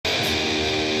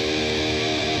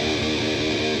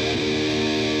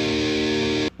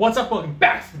What's up? Welcome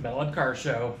back to the Metal Up Car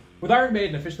Show. With Iron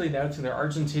Maiden officially announcing their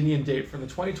Argentinian date for the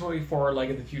 2024 Leg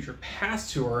of the Future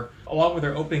Past Tour, along with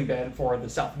their opening band for the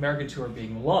South American tour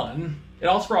being Milan, it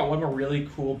also brought one more really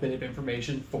cool bit of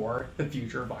information for the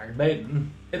future of Iron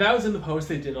Maiden. And that was in the post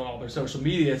they did on all their social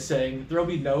media saying there will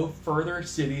be no further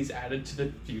cities added to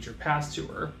the Future Past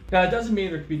Tour. Now that doesn't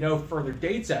mean there could be no further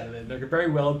dates added in. There could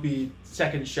very well be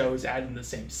second shows added in the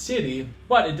same city,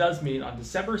 but it does mean on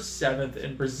December 7th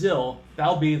in Brazil,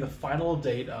 that'll be the final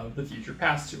date of the Future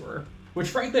Past Tour. Which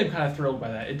frankly I'm kind of thrilled by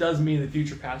that. It does mean the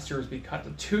Future Past Tour has been cut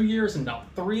to 2 years and not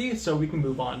 3, so we can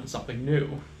move on to something new.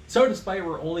 So despite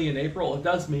we're only in April, it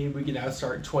does mean we can now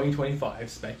start 2025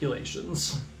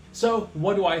 speculations. So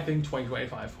what do I think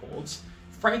 2025 holds?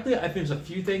 Frankly, I think there's a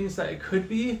few things that it could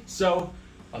be, so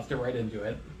let's get right into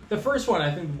it. The first one,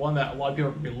 I think the one that a lot of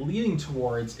people are going to be leaning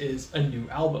towards is a new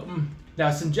album.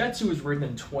 Now, Senjutsu was written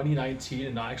in 2019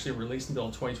 and not actually released until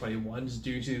 2021 just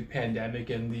due to the pandemic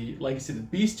and the Legacy of the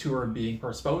Beast tour being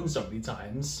postponed so many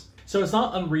times. So it's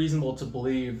not unreasonable to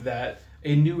believe that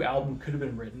a new album could have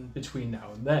been written between now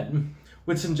and then.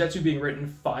 With Senjutsu being written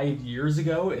 5 years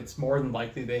ago, it's more than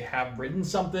likely they have written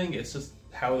something. It's just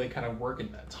how they kind of work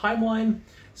in that timeline.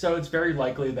 So it's very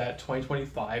likely that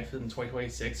 2025 and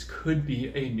 2026 could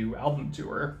be a new album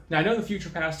tour. Now I know the Future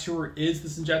Past tour is the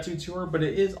Senjutsu tour, but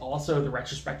it is also the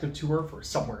retrospective tour for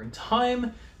Somewhere in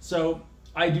Time. So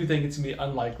I do think it's going to be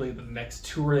unlikely that the next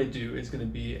tour they do is going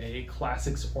to be a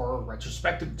classics or a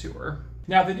retrospective tour.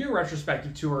 Now, if they do a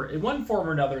retrospective tour, in one form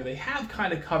or another, they have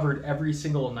kind of covered every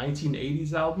single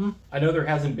 1980s album. I know there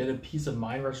hasn't been a Peace of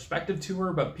Mind retrospective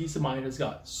tour, but Peace of Mind has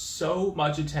got so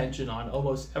much attention on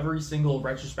almost every single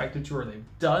retrospective tour they've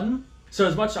done. So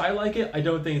as much as I like it, I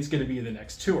don't think it's going to be the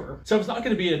next tour. So if it's not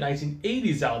going to be a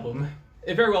 1980s album,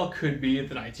 it very well could be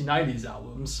the 1990s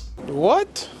albums.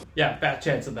 What? Yeah, fat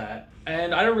chance of that.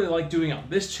 And I don't really like doing it on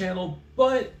this channel,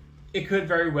 but it could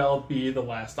very well be the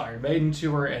last Iron Maiden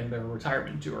tour and their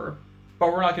retirement tour.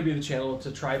 But we're not going to be the channel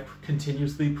to try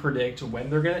continuously predict when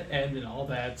they're going to end and all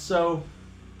that, so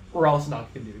we're also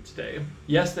not going to do it today.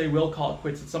 Yes, they will call it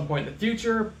quits at some point in the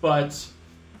future, but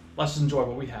let's just enjoy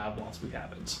what we have whilst we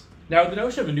haven't. Now, the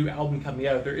notion of a new album coming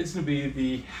out, there is going to be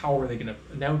the how are they going to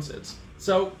announce it.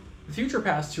 So the Future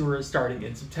Past tour is starting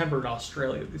in September in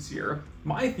Australia this year.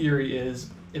 My theory is,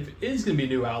 if it is going to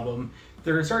be a new album,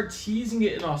 they're going to start teasing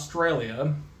it in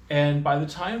Australia, and by the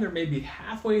time they're maybe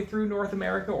halfway through North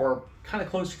America, or kind of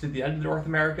closer to the end of North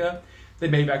America, they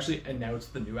may have actually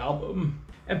announced the new album.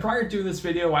 And prior to this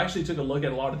video, I actually took a look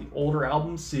at a lot of the older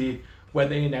albums, see when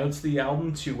they announced the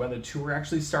album to when the tour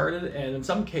actually started, and in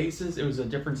some cases it was a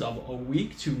difference of a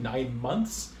week to 9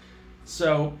 months.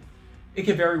 So it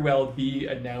could very well be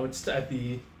announced at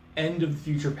the end of the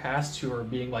Future Past tour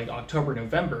being like October,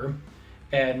 November,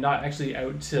 and not actually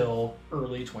out till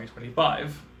early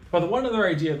 2025. But the one other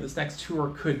idea of this next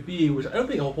tour could be, which I don't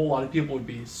think a whole lot of people would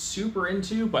be super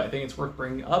into, but I think it's worth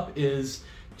bringing up, is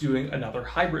doing another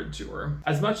hybrid tour.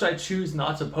 As much as I choose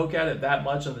not to poke at it that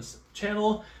much on this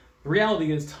channel, the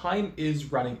reality is time is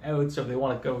running out, so if they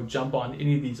want to go jump on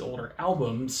any of these older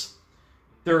albums,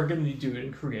 they're going to do it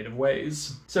in creative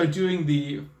ways. So doing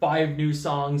the 5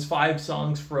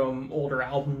 songs from older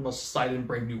albums, let's decide in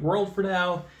Brave New World for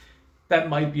now, that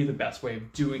might be the best way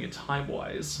of doing it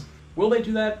time-wise. Will they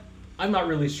do that? I'm not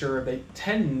really sure. They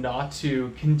tend not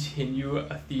to continue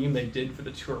a theme they did for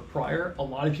the tour prior. A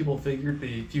lot of people figured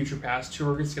the Future Past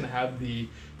tour is going to have the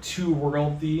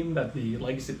two-world theme that the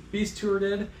Legacy of the Beast tour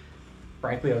did.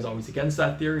 Frankly, I was always against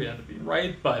that theory. It ended up being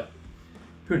right, but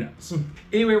who knows?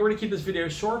 Anyway, we're going to keep this video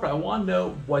short, but I want to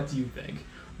know, what do you think?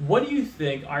 What do you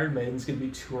think Iron Maiden's going to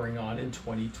be touring on in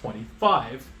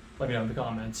 2025? Let me know in the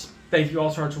comments. Thank you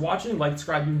all so much for watching. Like,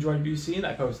 subscribe if you enjoyed what you've seen.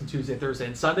 I post on Tuesday, Thursday,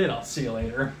 and Sunday, and I'll see you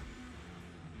later.